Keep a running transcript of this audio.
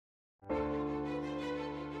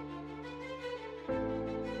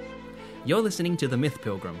You're listening to The Myth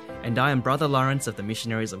Pilgrim, and I am Brother Lawrence of the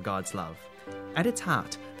Missionaries of God's Love. At its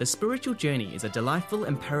heart, the spiritual journey is a delightful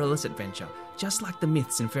and perilous adventure, just like the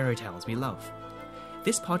myths and fairy tales we love.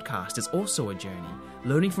 This podcast is also a journey,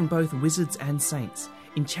 learning from both wizards and saints,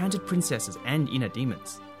 enchanted princesses and inner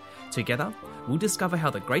demons. Together, we'll discover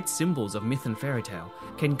how the great symbols of myth and fairy tale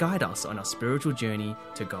can guide us on our spiritual journey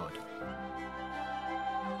to God.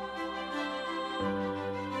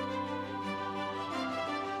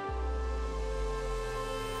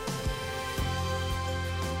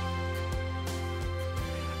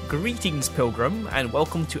 Greetings, Pilgrim, and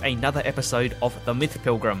welcome to another episode of The Myth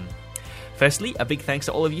Pilgrim. Firstly, a big thanks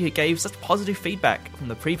to all of you who gave such positive feedback from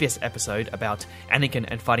the previous episode about Anakin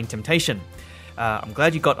and fighting temptation. I'm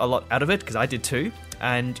glad you got a lot out of it, because I did too,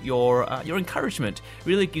 and your encouragement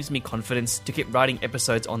really gives me confidence to keep writing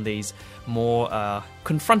episodes on these more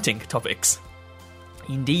confronting topics.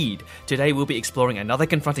 Indeed, today we'll be exploring another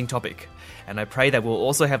confronting topic, and I pray that we'll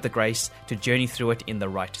also have the grace to journey through it in the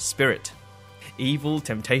right spirit. Evil,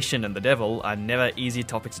 temptation, and the devil are never easy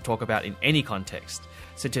topics to talk about in any context,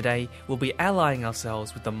 so today we'll be allying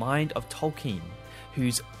ourselves with the mind of Tolkien,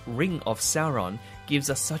 whose Ring of Sauron gives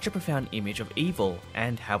us such a profound image of evil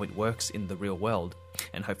and how it works in the real world,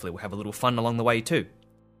 and hopefully we'll have a little fun along the way too.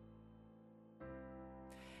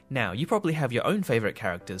 Now, you probably have your own favourite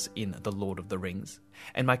characters in The Lord of the Rings,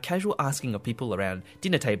 and my casual asking of people around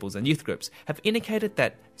dinner tables and youth groups have indicated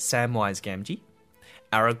that Samwise Gamgee,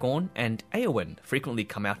 Aragorn and Éowyn frequently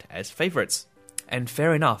come out as favourites. And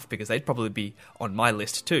fair enough, because they'd probably be on my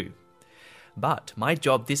list too. But my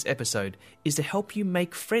job this episode is to help you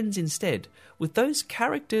make friends instead with those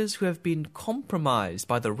characters who have been compromised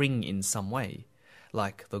by the ring in some way,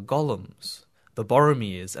 like the Gollums, the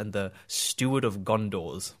Boromirs, and the Steward of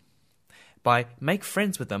Gondors. By make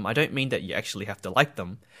friends with them, I don't mean that you actually have to like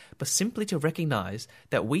them, but simply to recognise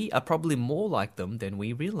that we are probably more like them than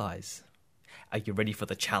we realise. Are you ready for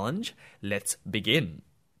the challenge? Let's begin.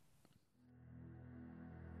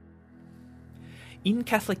 In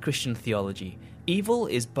Catholic Christian theology, evil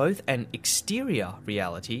is both an exterior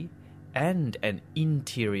reality and an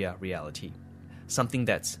interior reality. Something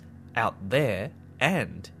that's out there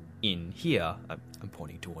and in here. I'm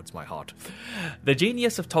pointing towards my heart. The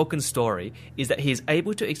genius of Tolkien's story is that he is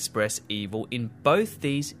able to express evil in both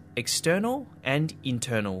these external and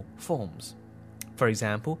internal forms. For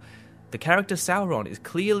example, the character Sauron is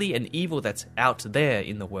clearly an evil that's out there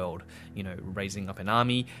in the world, raising up an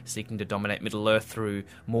army, seeking to dominate Middle-earth through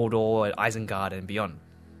Mordor, Isengard, and beyond.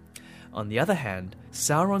 On the other hand,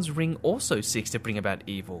 Sauron's ring also seeks to bring about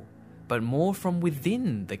evil, but more from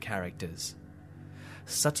within the characters.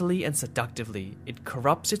 Subtly and seductively, it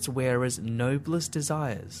corrupts its wearer's noblest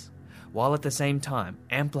desires, while at the same time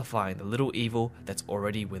amplifying the little evil that's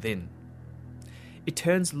already within. It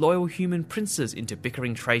turns loyal human princes into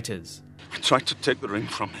bickering traitors. I tried to take the ring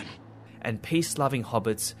from him. And peace-loving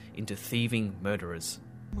hobbits into thieving murderers.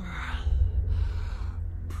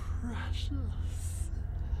 Precious.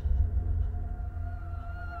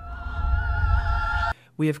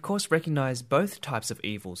 We of course recognise both types of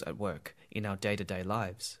evils at work in our day-to-day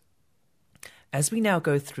lives. As we now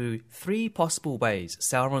go through 3 possible ways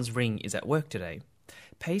Sauron's ring is at work today,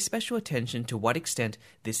 pay special attention to what extent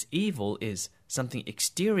this evil is something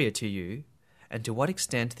exterior to you, and to what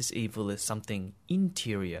extent this evil is something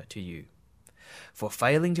interior to you. For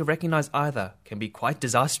failing to recognise either can be quite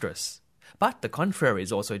disastrous. But the contrary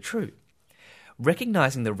is also true.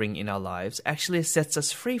 Recognising the ring in our lives actually sets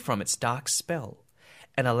us free from its dark spell,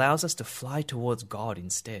 and allows us to fly towards God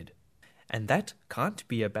instead. And that can't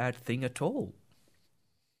be a bad thing at all.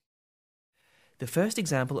 The first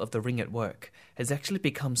example of the ring at work has actually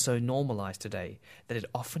become so normalised today that it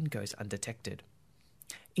often goes undetected.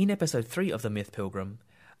 In episode 3 of The Myth Pilgrim,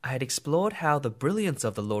 I had explored how the brilliance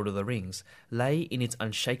of The Lord of the Rings lay in its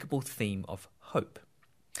unshakable theme of hope.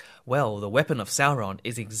 Well, the weapon of Sauron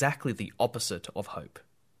is exactly the opposite of hope.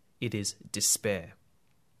 It is despair.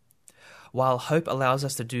 While hope allows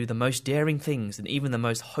us to do the most daring things and even the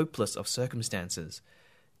most hopeless of circumstances,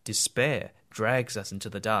 despair drags us into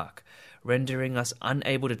the dark, rendering us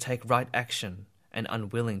unable to take right action and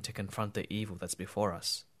unwilling to confront the evil that's before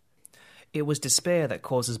us. It was despair that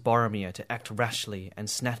causes Boromir to act rashly and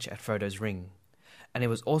snatch at Frodo's ring, and it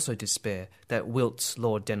was also despair that wilts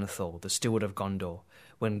Lord Denethor, the Steward of Gondor,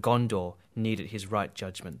 when Gondor needed his right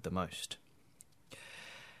judgment the most.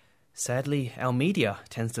 Sadly, our media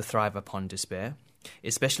tends to thrive upon despair,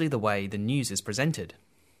 especially the way the news is presented.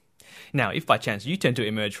 Now, if by chance you tend to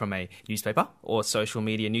emerge from a newspaper or social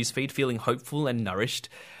media newsfeed feeling hopeful and nourished,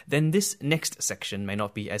 then this next section may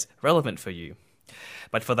not be as relevant for you.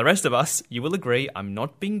 But for the rest of us, you will agree I'm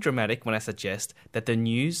not being dramatic when I suggest that the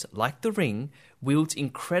news, like the ring, wields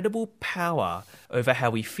incredible power over how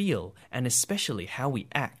we feel and especially how we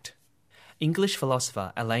act. English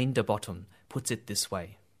philosopher Alain de Botton puts it this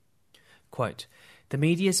way, quote, "The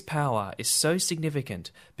media's power is so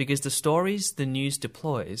significant because the stories the news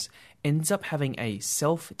deploys ends up having a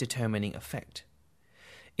self-determining effect.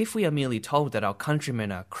 If we are merely told that our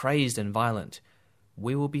countrymen are crazed and violent,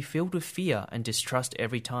 we will be filled with fear and distrust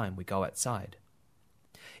every time we go outside.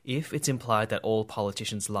 If it's implied that all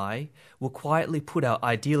politicians lie, we'll quietly put our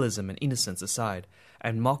idealism and innocence aside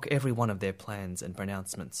and mock every one of their plans and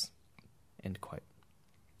pronouncements." End quote.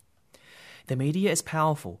 The media is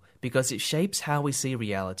powerful because it shapes how we see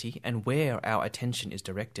reality and where our attention is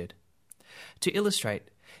directed. To illustrate,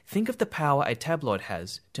 think of the power a tabloid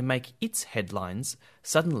has to make its headlines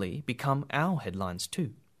suddenly become our headlines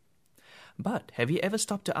too. But have you ever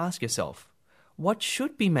stopped to ask yourself, what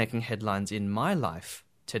should be making headlines in my life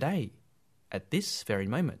today, at this very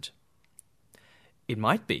moment? It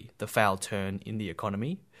might be the foul turn in the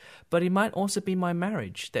economy, but it might also be my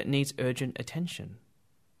marriage that needs urgent attention.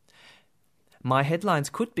 My headlines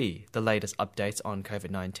could be the latest updates on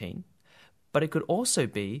COVID-19, but it could also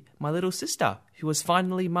be my little sister who has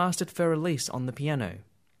finally mastered her release on the piano.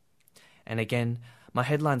 And again, my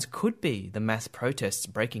headlines could be the mass protests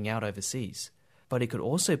breaking out overseas, but it could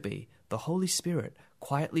also be the Holy Spirit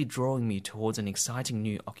quietly drawing me towards an exciting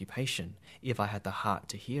new occupation if I had the heart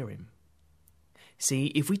to hear Him. See,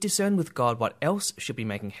 if we discern with God what else should be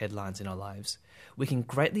making headlines in our lives, we can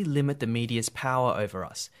greatly limit the media's power over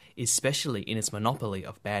us, especially in its monopoly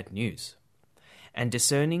of bad news. And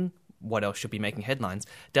discerning what else should be making headlines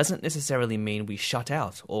doesn't necessarily mean we shut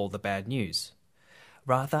out all the bad news.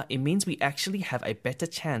 Rather, it means we actually have a better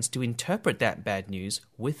chance to interpret that bad news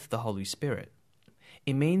with the Holy Spirit.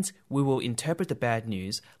 It means we will interpret the bad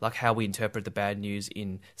news like how we interpret the bad news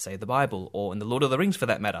in, say, the Bible, or in The Lord of the Rings for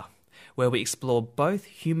that matter, where we explore both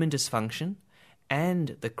human dysfunction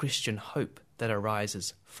and the Christian hope that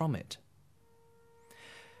arises from it.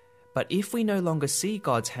 But if we no longer see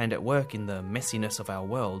God's hand at work in the messiness of our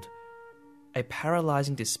world, a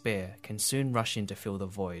paralyzing despair can soon rush in to fill the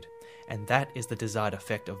void, and that is the desired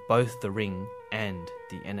effect of both the ring and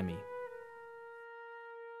the enemy.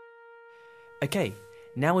 Okay,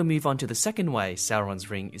 now we move on to the second way Sauron's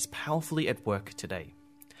ring is powerfully at work today.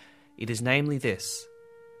 It is namely this: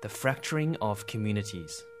 the fracturing of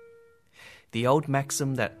communities. The old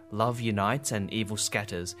maxim that love unites and evil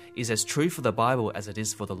scatters is as true for the Bible as it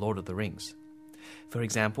is for the Lord of the Rings. For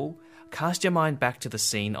example, cast your mind back to the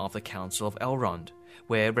scene of the Council of Elrond,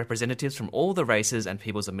 where representatives from all the races and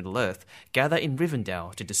peoples of Middle-earth gather in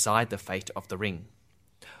Rivendell to decide the fate of the ring.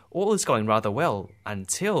 All is going rather well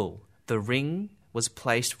until the ring was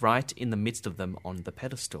placed right in the midst of them on the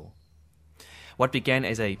pedestal. What began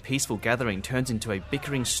as a peaceful gathering turns into a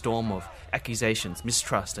bickering storm of accusations,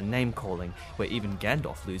 mistrust, and name-calling, where even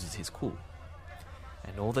Gandalf loses his cool.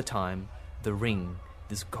 And all the time, the ring,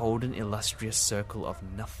 this golden illustrious circle of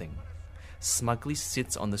nothing, smugly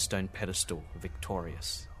sits on the stone pedestal,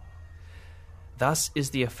 victorious. Thus is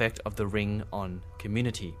the effect of the ring on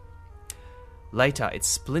community. Later, it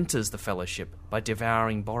splinters the fellowship by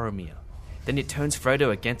devouring Boromir. Then it turns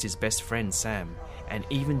Frodo against his best friend Sam, and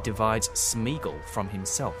even divides Smeagol from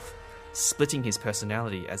himself, splitting his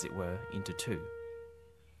personality, as it were, into two.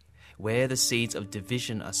 Where the seeds of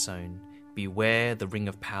division are sown, beware the ring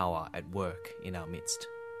of power at work in our midst.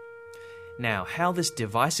 Now, how this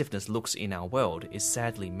divisiveness looks in our world is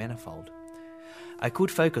sadly manifold. I could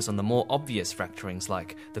focus on the more obvious fracturings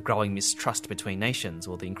like the growing mistrust between nations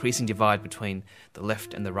or the increasing divide between the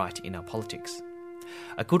left and the right in our politics.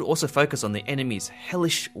 I could also focus on the enemy's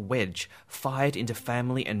hellish wedge fired into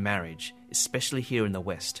family and marriage, especially here in the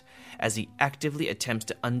West, as he actively attempts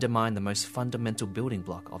to undermine the most fundamental building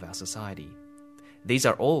block of our society. These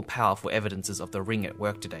are all powerful evidences of the ring at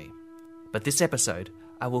work today. But this episode,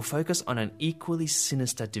 I will focus on an equally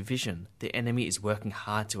sinister division the enemy is working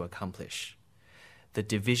hard to accomplish: the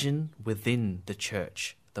division within the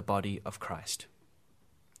church, the body of Christ.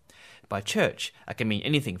 By church, I can mean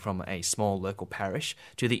anything from a small local parish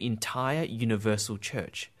to the entire universal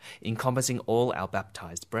church, encompassing all our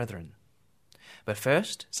baptized brethren. But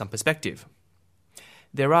first, some perspective.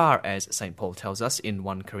 There are, as St. Paul tells us in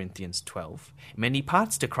 1 Corinthians 12, many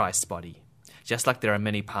parts to Christ's body, just like there are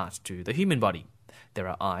many parts to the human body. There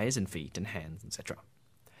are eyes and feet and hands, etc.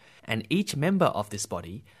 And each member of this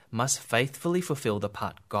body must faithfully fulfill the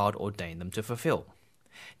part God ordained them to fulfill.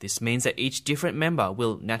 This means that each different member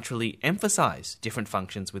will naturally emphasize different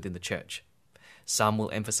functions within the church. Some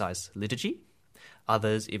will emphasize liturgy,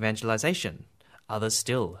 others evangelization, others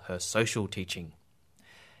still her social teaching.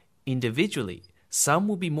 Individually, some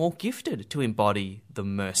will be more gifted to embody the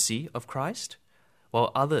mercy of Christ,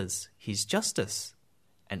 while others his justice,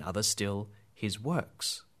 and others still his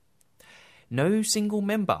works. No single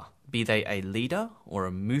member, be they a leader or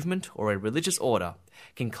a movement or a religious order,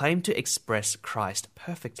 can claim to express Christ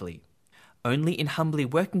perfectly. Only in humbly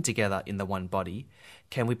working together in the one body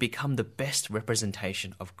can we become the best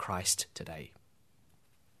representation of Christ today.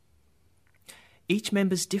 Each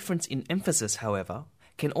member's difference in emphasis, however,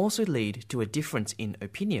 can also lead to a difference in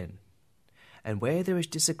opinion. And where there is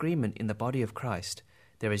disagreement in the body of Christ,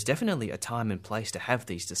 there is definitely a time and place to have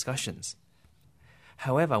these discussions.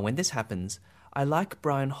 However, when this happens, I like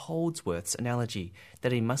Brian Holdsworth's analogy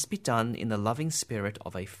that it must be done in the loving spirit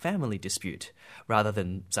of a family dispute, rather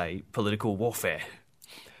than, say, political warfare.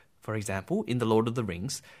 For example, in The Lord of the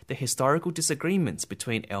Rings, the historical disagreements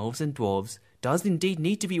between elves and dwarves does indeed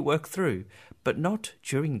need to be worked through, but not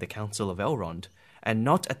during the Council of Elrond, and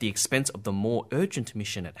not at the expense of the more urgent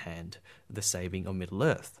mission at hand, the saving of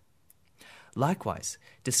Middle-earth. Likewise,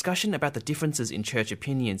 discussion about the differences in church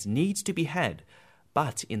opinions needs to be had,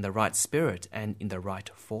 but in the right spirit and in the right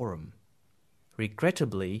forum.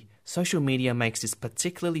 Regrettably, social media makes this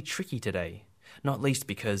particularly tricky today, not least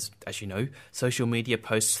because, as you know, social media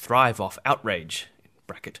posts thrive off outrage,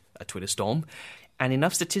 bracket, a Twitter storm, and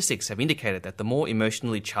enough statistics have indicated that the more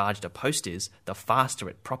emotionally charged a post is, the faster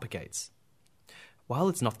it propagates. While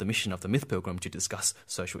it's not the mission of the Myth Pilgrim to discuss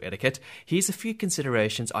social etiquette, here's a few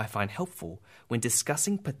considerations I find helpful when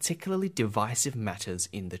discussing particularly divisive matters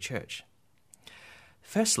in the church.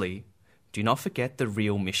 Firstly, do not forget the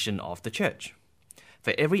real mission of the church.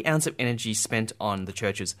 For every ounce of energy spent on the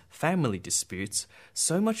church's family disputes,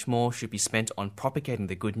 so much more should be spent on propagating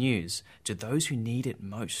the good news to those who need it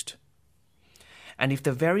most. And if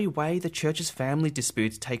the very way the church's family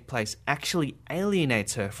disputes take place actually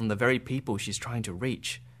alienates her from the very people she's trying to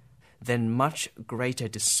reach, then much greater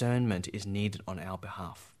discernment is needed on our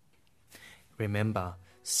behalf. Remember,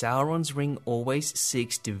 Sauron's ring always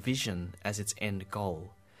seeks division as its end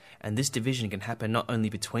goal, and this division can happen not only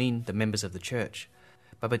between the members of the church,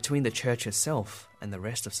 but between the church herself and the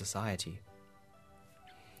rest of society.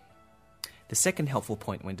 The second helpful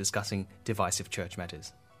point when discussing divisive church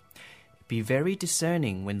matters. Be very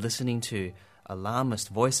discerning when listening to alarmist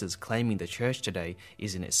voices claiming the church today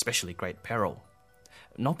is in especially great peril.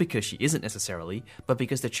 Not because she isn't necessarily, but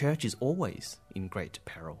because the church is always in great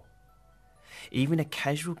peril. Even a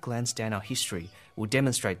casual glance down our history will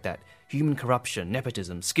demonstrate that human corruption,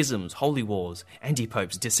 nepotism, schisms, holy wars,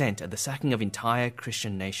 anti-popes, dissent, and the sacking of entire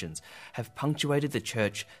Christian nations have punctuated the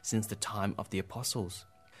church since the time of the apostles.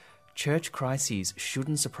 Church crises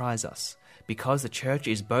shouldn't surprise us, because the church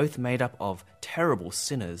is both made up of terrible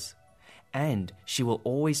sinners, and she will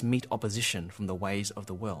always meet opposition from the ways of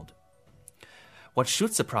the world. What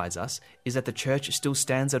should surprise us is that the church still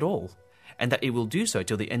stands at all, and that it will do so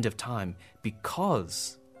till the end of time,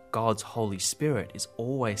 because God's Holy Spirit is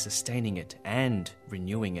always sustaining it and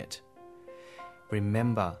renewing it.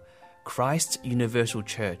 Remember, Christ's universal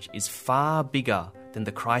church is far bigger than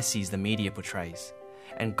the crises the media portrays,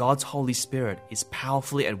 and God's Holy Spirit is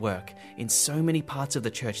powerfully at work in so many parts of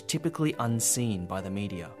the church typically unseen by the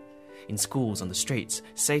media. In schools, on the streets,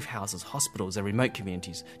 safe houses, hospitals, and remote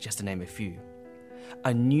communities, just to name a few.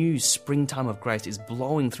 A new springtime of grace is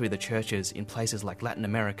blowing through the churches in places like Latin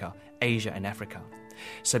America, Asia, and Africa.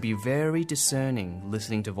 So be very discerning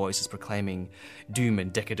listening to voices proclaiming doom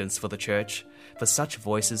and decadence for the church, for such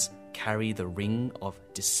voices carry the ring of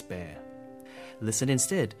despair. Listen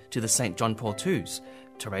instead to the St. John Paul II's,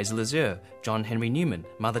 Therese Lisieux, John Henry Newman,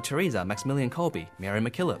 Mother Teresa, Maximilian Kolbe, Mary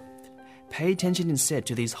MacKillop. Pay attention instead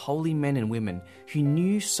to these holy men and women who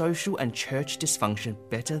knew social and church dysfunction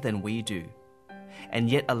better than we do, and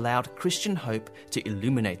yet allowed Christian hope to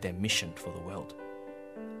illuminate their mission for the world.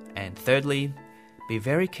 And thirdly, be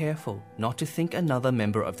very careful not to think another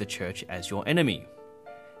member of the church as your enemy.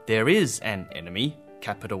 There is an enemy,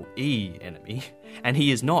 capital E enemy, and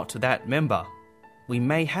he is not that member. We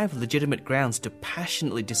may have legitimate grounds to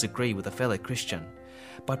passionately disagree with a fellow Christian,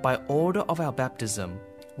 but by order of our baptism,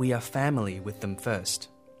 we are family with them first.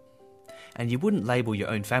 And you wouldn't label your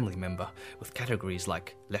own family member with categories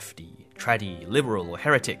like lefty, traddy, liberal, or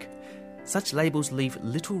heretic. Such labels leave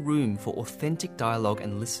little room for authentic dialogue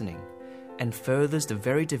and listening, and furthers the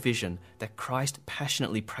very division that Christ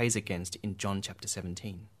passionately prays against in John chapter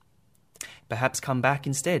 17. Perhaps come back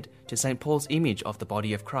instead to St. Paul's image of the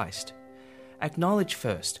body of Christ. Acknowledge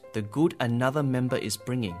first the good another member is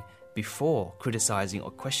bringing before criticizing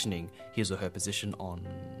or questioning his or her position on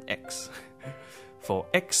X. For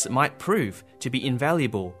X might prove to be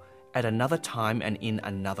invaluable at another time and in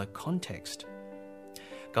another context.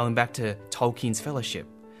 Going back to Tolkien's Fellowship,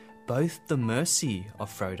 both the mercy of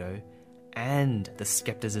Frodo and the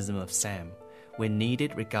skepticism of Sam were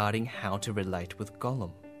needed regarding how to relate with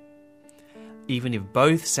Gollum. Even if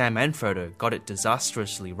both Sam and Frodo got it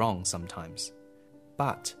disastrously wrong sometimes.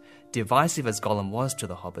 But, divisive as Gollum was to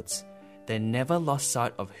the hobbits, they never lost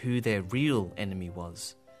sight of who their real enemy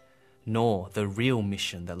was, nor the real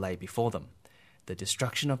mission that lay before them, the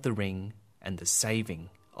destruction of the ring and the saving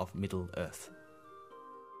of Middle-earth.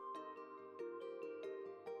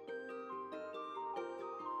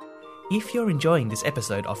 If you're enjoying this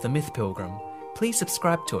episode of The Myth Pilgrim, please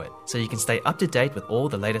subscribe to it so you can stay up to date with all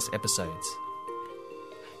the latest episodes.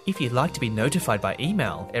 If you'd like to be notified by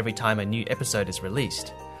email every time a new episode is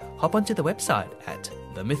released, hop onto the website at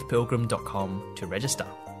themythpilgrim.com to register.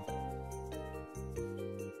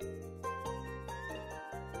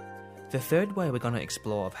 The third way we're going to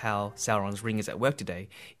explore of how Sauron's ring is at work today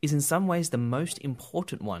is in some ways the most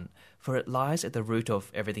important one, for it lies at the root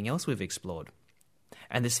of everything else we've explored.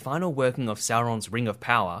 And this final working of Sauron's ring of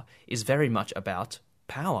power is very much about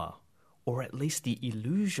power, or at least the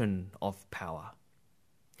illusion of power.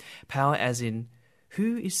 Power as in,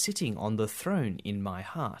 who is sitting on the throne in my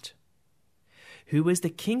heart? Who is the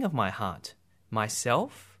king of my heart,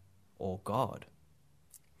 myself or God?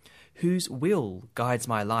 Whose will guides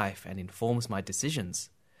my life and informs my decisions?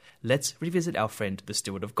 Let's revisit our friend the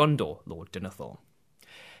Steward of Gondor, Lord Denethor.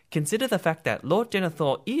 Consider the fact that Lord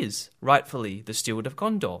Denethor is rightfully the Steward of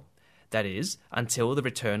Gondor, that is, until the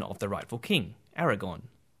return of the rightful king, Aragorn.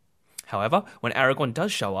 However, when Aragorn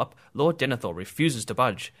does show up, Lord Denethor refuses to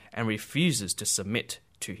budge and refuses to submit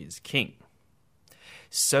to his king.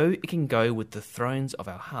 So it can go with the thrones of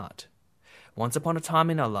our heart. Once upon a time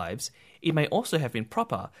in our lives, it may also have been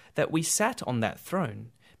proper that we sat on that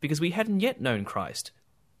throne because we hadn't yet known Christ.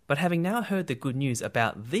 But having now heard the good news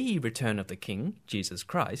about the return of the King, Jesus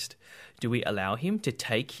Christ, do we allow him to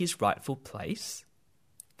take his rightful place?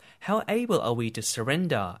 How able are we to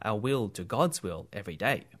surrender our will to God's will every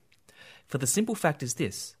day? For the simple fact is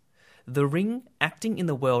this: the ring acting in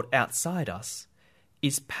the world outside us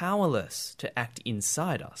is powerless to act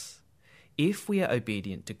inside us if we are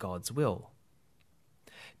obedient to God's will.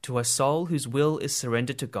 To a soul whose will is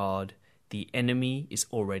surrendered to God, the enemy is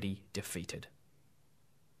already defeated.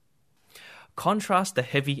 Contrast the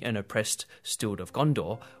heavy and oppressed Steward of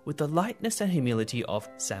Gondor with the lightness and humility of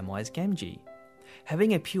Samwise Gamgee.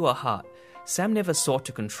 Having a pure heart, Sam never sought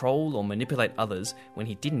to control or manipulate others when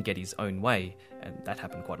he didn't get his own way, and that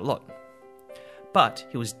happened quite a lot. But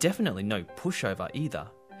he was definitely no pushover either.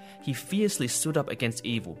 He fiercely stood up against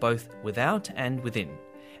evil both without and within,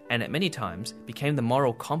 and at many times became the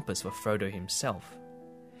moral compass for Frodo himself.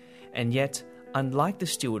 And yet, unlike the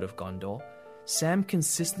Steward of Gondor, Sam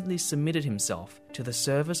consistently submitted himself to the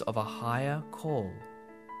service of a higher call.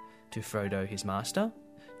 To Frodo his master,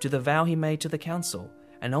 to the vow he made to the council,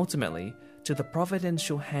 and ultimately to the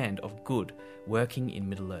providential hand of good working in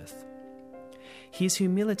Middle-earth. His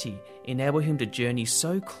humility enabled him to journey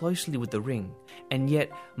so closely with the ring, and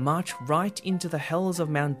yet march right into the hells of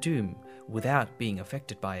Mount Doom without being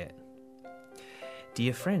affected by it.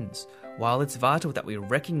 Dear friends, while it's vital that we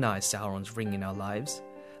recognize Sauron's ring in our lives,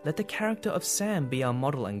 let the character of Sam be our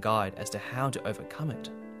model and guide as to how to overcome it.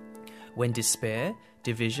 When despair,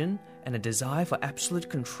 division, and a desire for absolute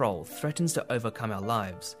control threatens to overcome our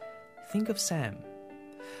lives, think of Sam,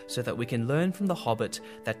 so that we can learn from the Hobbit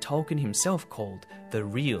that Tolkien himself called the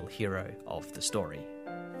real hero of the story.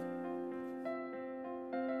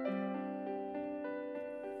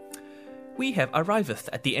 We have arrived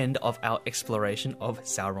at the end of our exploration of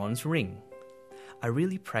Sauron's ring. I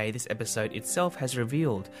really pray this episode itself has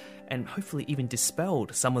revealed and hopefully even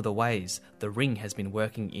dispelled some of the ways the ring has been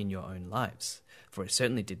working in your own lives, for it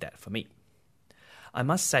certainly did that for me. I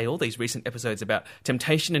must say all these recent episodes about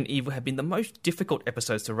temptation and evil have been the most difficult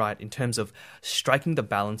episodes to write in terms of striking the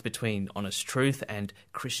balance between honest truth and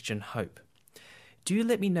Christian hope. Do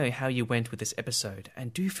let me know how you went with this episode,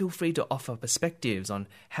 and do feel free to offer perspectives on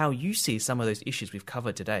how you see some of those issues we've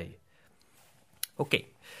covered today. Okay,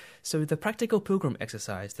 so the practical pilgrim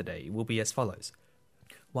exercise today will be as follows.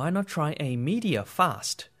 Why not try a media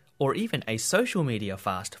fast, or even a social media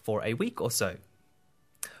fast for a week or so?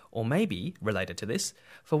 Or maybe, related to this,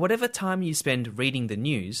 for whatever time you spend reading the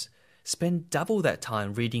news, spend double that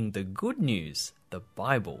time reading the good news, the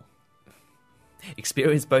Bible.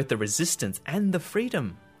 Experience both the resistance and the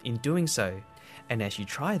freedom in doing so, and as you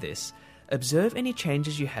try this, observe any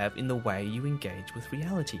changes you have in the way you engage with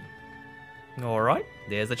reality. Alright,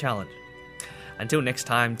 there's the challenge. Until next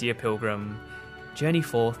time, dear pilgrim, Journey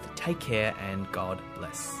forth, take care, and God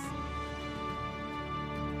bless.